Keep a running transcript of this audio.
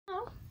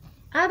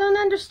I don't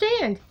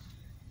understand.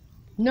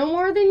 No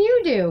more than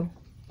you do.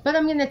 But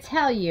I'm going to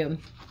tell you.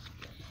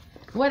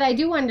 What I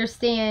do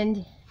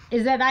understand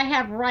is that I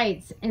have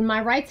rights, and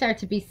my rights are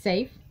to be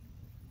safe,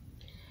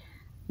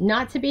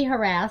 not to be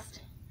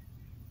harassed,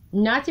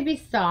 not to be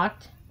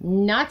stalked,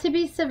 not to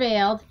be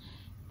surveilled,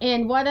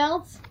 and what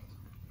else?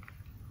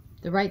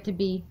 The right to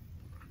be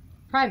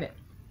private.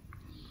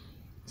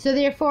 So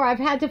therefore, I've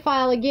had to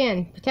file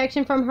again,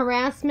 protection from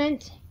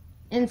harassment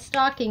and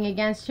stalking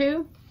against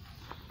who?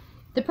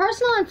 The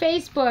person on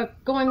Facebook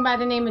going by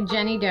the name of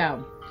Jenni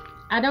Doe.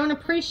 I don't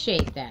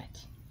appreciate that.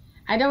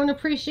 I don't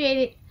appreciate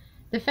it,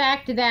 the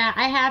fact that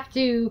I have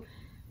to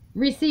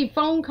receive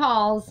phone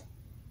calls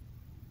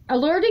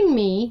alerting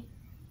me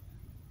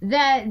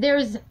that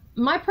there's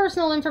my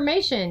personal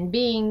information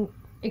being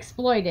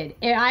exploited.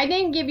 I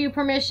didn't give you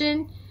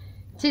permission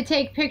to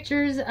take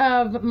pictures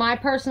of my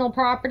personal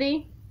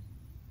property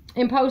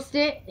and post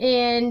it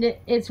and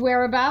its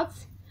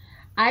whereabouts.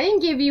 I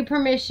didn't give you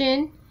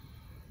permission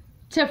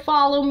to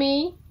follow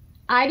me.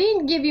 I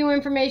didn't give you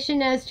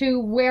information as to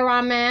where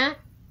I'm at.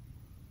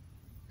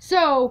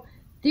 So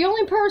the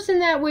only person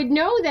that would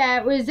know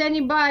that was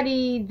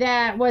anybody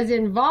that was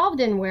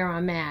involved in where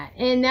I'm at.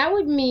 And that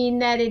would mean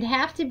that it'd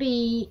have to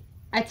be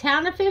a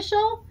town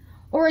official,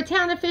 or a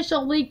town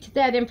official leaked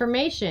that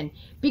information,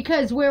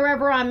 because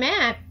wherever I'm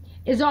at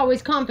is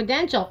always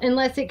confidential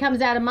unless it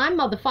comes out of my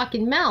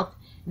motherfucking mouth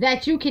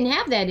that you can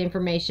have that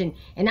information.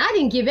 And I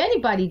didn't give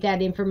anybody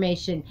that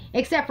information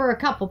except for a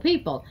couple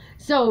people.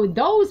 So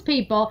those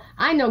people,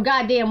 I know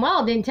goddamn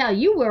well, didn't tell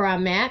you where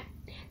I'm at.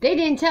 They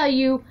didn't tell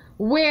you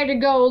where to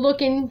go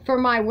looking for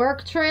my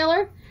work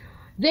trailer.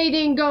 They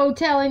didn't go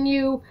telling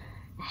you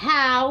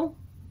how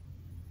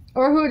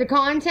or who to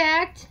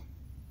contact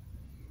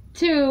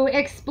to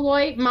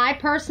exploit my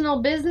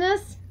personal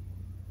business,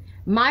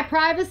 my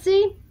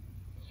privacy,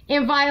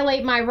 and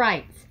violate my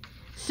rights.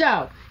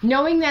 So,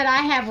 knowing that I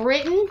have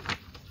written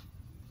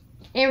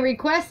and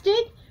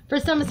requested for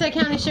Somerset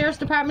County Sheriff's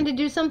Department to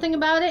do something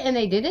about it, and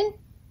they didn't,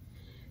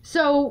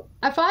 so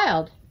I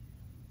filed.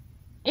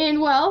 And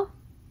well,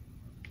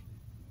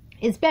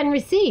 it's been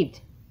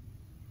received.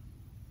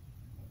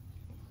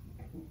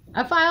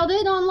 I filed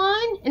it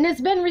online, and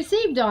it's been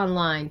received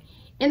online.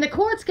 And the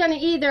court's going to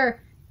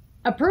either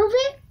approve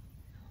it,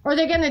 or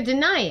they're going to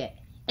deny it.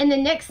 And the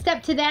next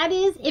step to that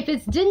is, if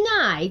it's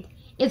denied,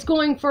 it's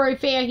going for a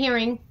fair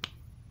hearing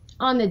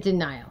on the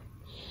denial.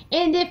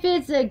 And if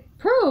it's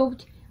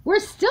approved,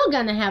 we're still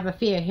going to have a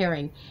fair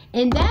hearing.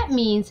 And that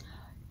means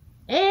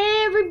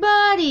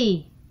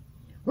everybody,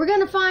 we're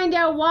going to find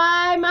out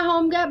why my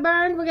home got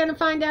burned. We're going to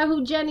find out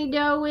who Jenni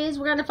Doe is.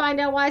 We're going to find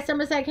out why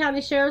Somerset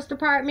County Sheriff's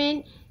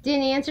Department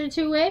didn't answer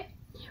to it.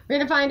 We're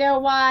going to find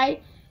out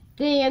why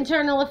the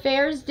Internal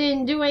Affairs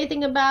didn't do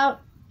anything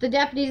about the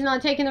deputies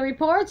not taking the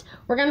reports.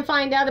 We're going to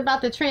find out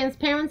about the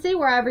transparency,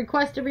 where I've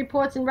requested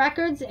reports and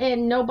records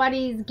and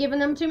nobody's given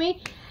them to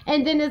me.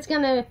 And then it's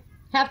going to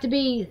have to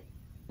be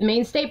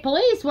Maine State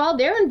Police. Well,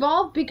 they're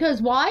involved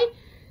because why?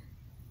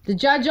 The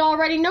judge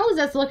already knows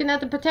us, looking at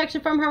the protection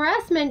from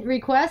harassment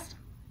request,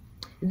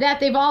 that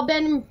they've all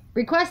been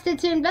requested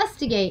to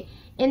investigate,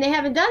 and they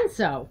haven't done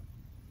so.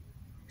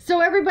 So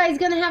everybody's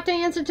going to have to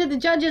answer to the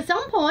judge at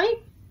some point.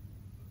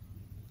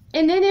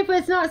 And then if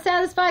it's not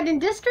satisfied in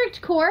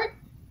district court,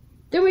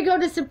 then we go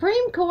to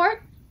Supreme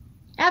Court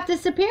after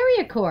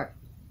Superior Court.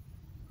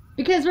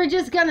 Because we're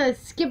just going to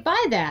skip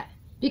by that.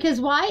 Because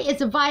why?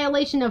 It's a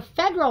violation of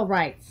federal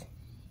rights.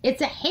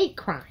 It's a hate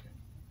crime.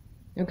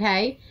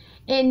 Okay?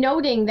 And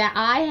noting that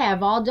I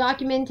have all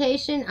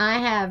documentation, I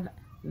have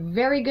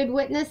very good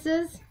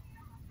witnesses.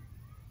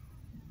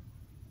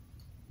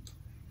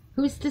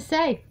 Who's to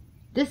say?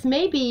 This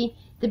may be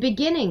the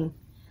beginning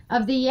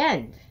of the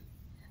end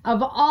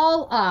of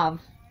all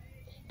of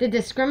the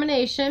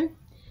discrimination,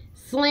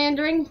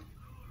 slandering,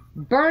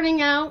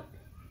 burning out,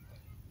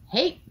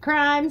 hate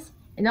crimes,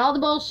 and all the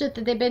bullshit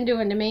that they've been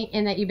doing to me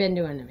and that you've been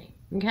doing to me.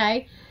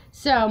 Okay?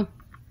 So,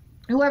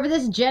 whoever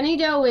this Jenni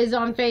Doe is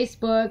on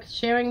Facebook,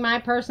 sharing my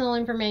personal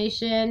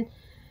information,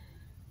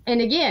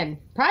 and again,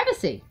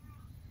 privacy.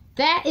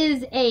 That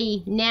is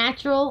a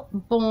natural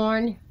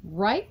born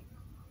right.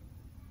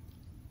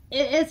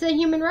 It's a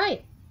human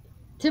right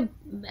to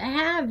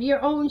have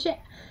your own shit.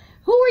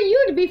 Who are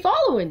you to be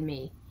following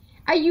me?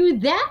 Are you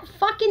that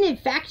fucking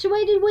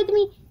infatuated with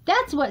me?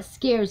 That's what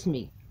scares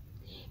me.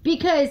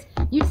 Because,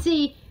 you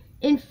see,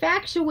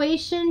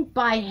 infatuation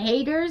by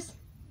haters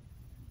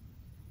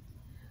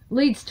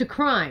leads to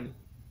crime.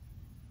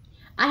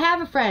 I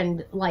have a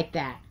friend like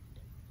that.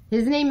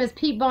 His name is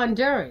Pete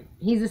Bonduran.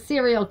 He's a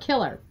serial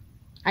killer.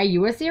 Are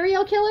you a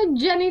serial killer,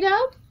 Jenni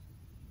Doe?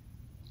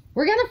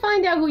 We're going to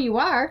find out who you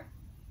are.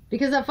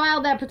 Because I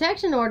filed that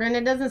protection order and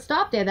it doesn't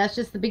stop there. That's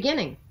just the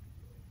beginning.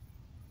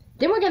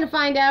 Then we're going to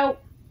find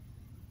out,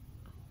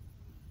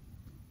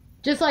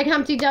 just like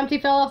Humpty Dumpty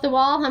fell off the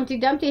wall, Humpty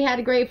Dumpty had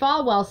a great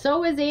fall. Well,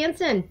 so is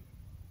Anson.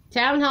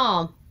 Town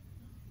Hall.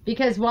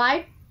 Because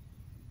why?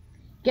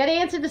 Get an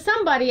answer to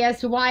somebody as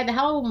to why the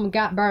home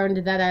got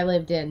burned that I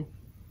lived in.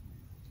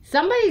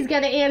 Somebody's got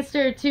to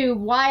answer to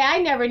why I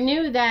never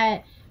knew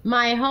that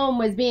my home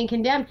was being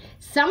condemned.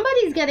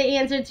 Somebody's got to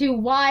answer to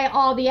why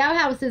all the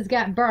outhouses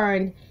got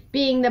burned,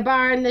 being the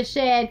barn, the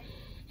shed,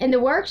 and the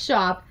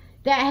workshop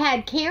that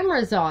had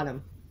cameras on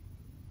them.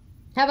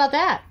 How about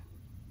that?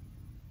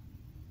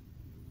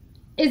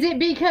 Is it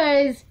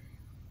because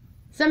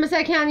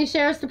Somerset County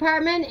Sheriff's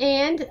Department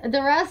and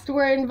the rest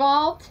were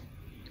involved?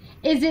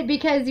 Is it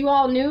because you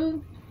all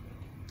knew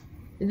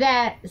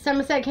that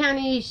Somerset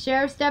County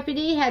Sheriff's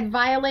deputy had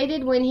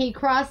violated when he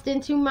crossed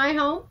into my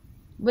home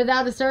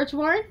without a search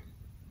warrant?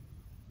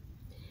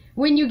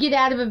 When you get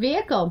out of a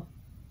vehicle,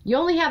 you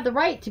only have the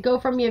right to go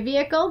from your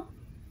vehicle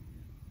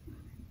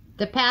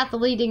the path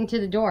leading to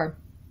the door.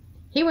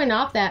 He went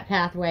off that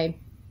pathway.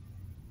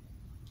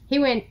 He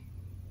went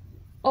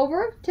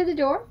over to the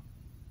door,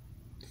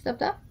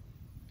 stepped up,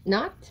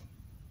 knocked,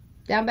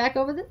 down back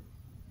over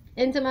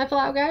into my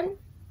flower garden,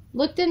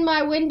 looked in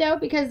my window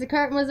because the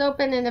curtain was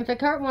open, and if the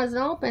curtain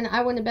wasn't open,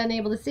 I wouldn't have been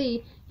able to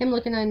see him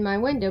looking in my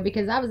window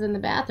because I was in the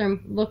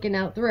bathroom looking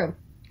out through.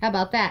 How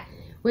about that?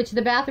 Which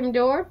the bathroom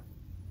door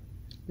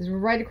is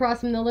right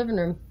across from the living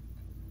room.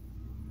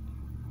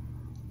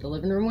 The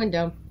living room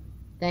window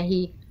that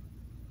he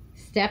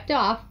stepped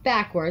off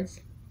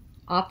backwards,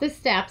 off the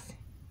steps,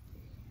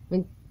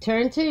 and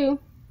turned to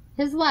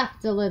his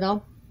left a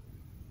little,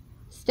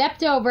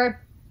 stepped over,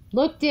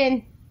 looked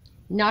in,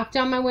 knocked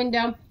on my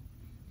window,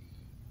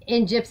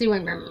 and Gypsy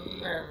went,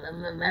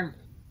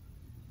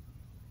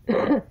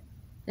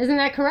 isn't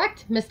that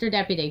correct, Mr.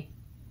 Deputy?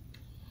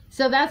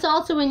 So that's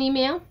also an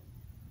email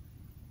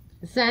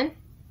sent.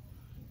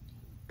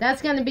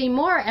 That's going to be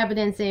more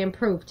evidence and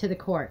proof to the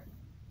court.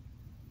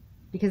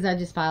 Because I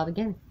just filed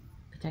again.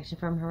 Protection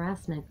from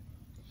harassment.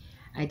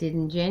 I did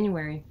in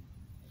January.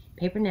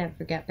 Paper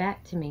never got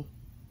back to me.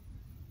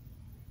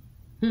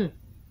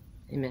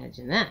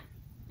 Imagine that.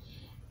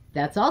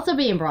 That's also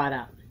being brought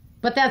up.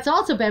 But that's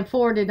also been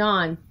forwarded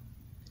on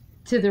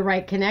to the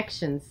right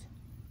connections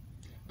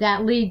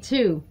that lead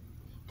to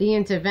the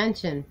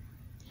intervention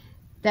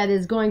that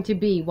is going to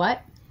be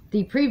what?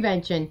 The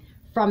prevention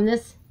from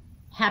this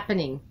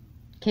happening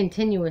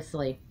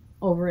continuously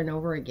over and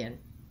over again.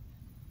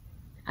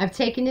 I've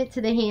taken it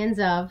to the hands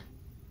of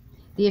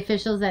the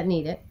officials that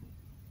need it.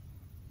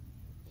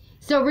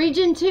 So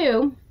Region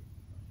 2,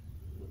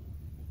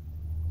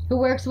 who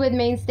works with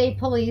Maine State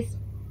Police,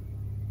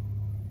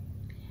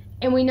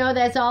 and we know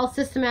that's all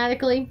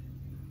systematically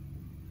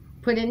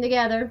put in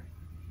together.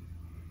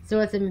 So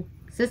it's a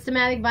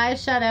systematic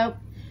bias shutout.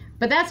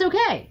 But that's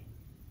okay.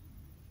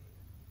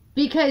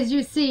 Because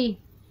you see,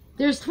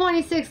 there's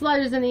 26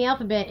 letters in the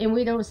alphabet and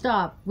we don't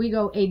stop. We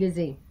go A to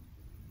Z.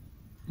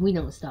 We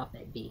don't stop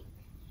at B.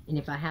 And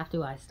if I have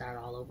to, I start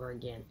all over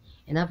again.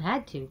 And I've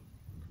had to.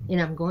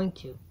 And I'm going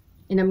to.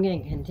 And I'm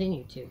going to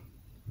continue to.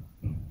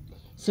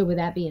 So with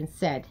that being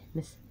said,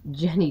 Miss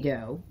Jenni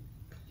Doe,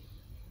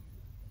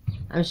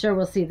 I'm sure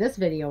we'll see this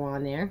video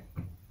on there.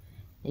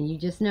 And you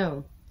just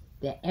know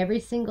that every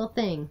single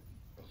thing,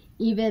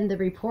 even the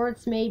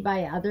reports made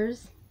by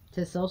others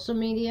to social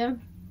media,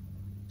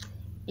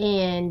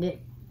 and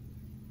it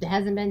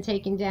hasn't been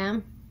taken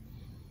down.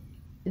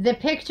 The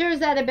pictures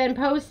that have been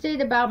posted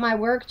about my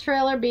work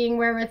trailer being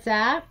where it's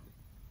at,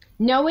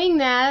 knowing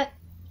that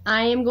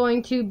I am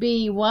going to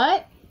be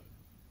what?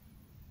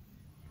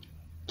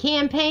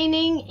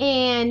 Campaigning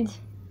and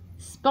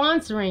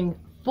sponsoring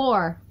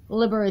for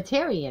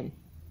Libertarian.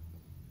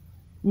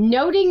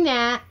 Noting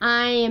that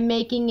I am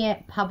making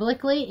it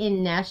publicly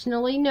and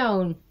nationally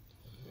known.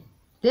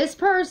 This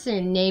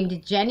person named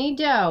Jenni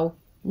Doe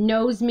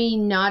knows me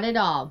not at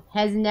all.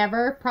 Has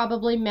never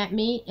probably met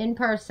me in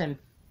person.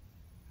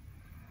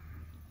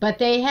 But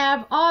they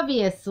have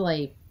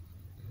obviously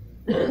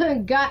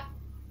got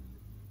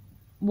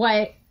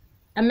what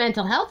a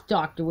mental health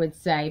doctor would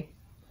say.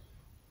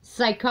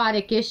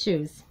 Psychotic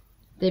issues.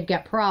 They've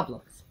got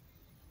problems.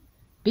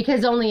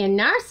 Because only a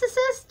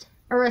narcissist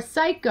or a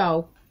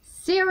psycho,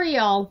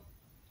 serial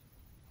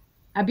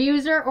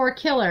abuser or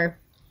killer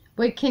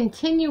would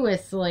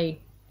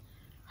continuously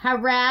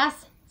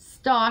harass,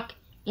 stalk,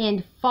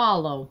 and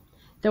follow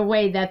the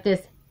way that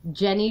this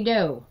Jenni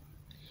Doe.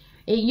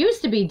 It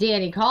used to be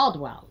Danny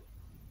Caldwell.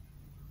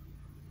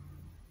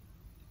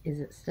 Is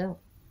it still?